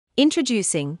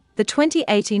Introducing the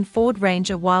 2018 Ford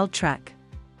Ranger Wildtrak.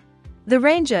 The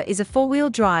Ranger is a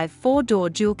four-wheel drive, four-door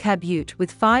dual-cab ute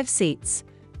with 5 seats,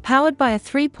 powered by a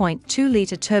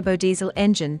 3.2-litre turbo diesel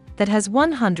engine that has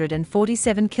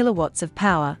 147 kilowatts of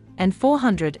power and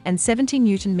 470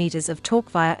 Newton-meters of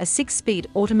torque via a 6-speed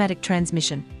automatic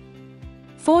transmission.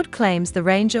 Ford claims the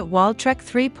Ranger Wildtrak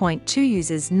 3.2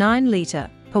 uses 9-litre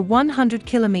per 100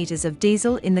 kilometers of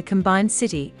diesel in the combined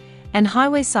city and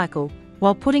highway cycle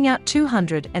while putting out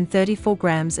 234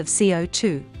 grams of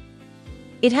CO2.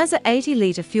 It has a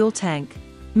 80-litre fuel tank,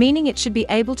 meaning it should be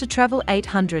able to travel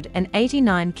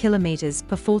 889 kilometers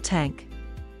per full tank.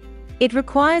 It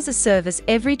requires a service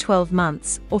every 12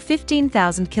 months or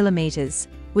 15,000 kilometers,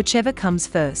 whichever comes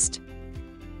first.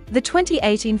 The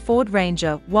 2018 Ford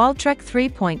Ranger Wildtrak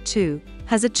 3.2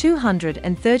 has a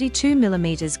 232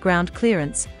 mm ground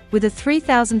clearance with a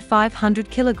 3,500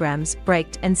 kilograms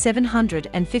braked and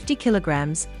 750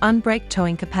 kilograms unbraked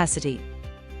towing capacity.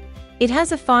 It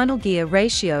has a final gear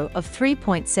ratio of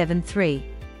 3.73.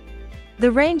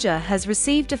 The Ranger has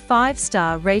received a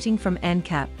 5-star rating from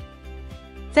NCAP.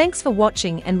 Thanks for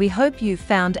watching, and we hope you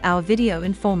found our video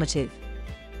informative.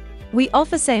 We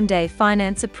offer same-day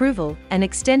finance approval and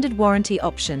extended warranty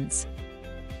options.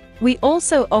 We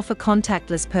also offer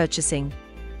contactless purchasing.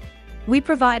 We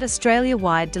provide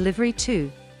Australia-wide delivery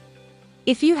too.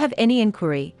 If you have any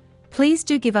inquiry, please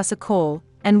do give us a call,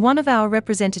 and one of our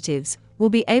representatives will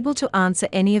be able to answer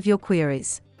any of your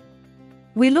queries.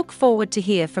 We look forward to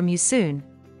hear from you soon.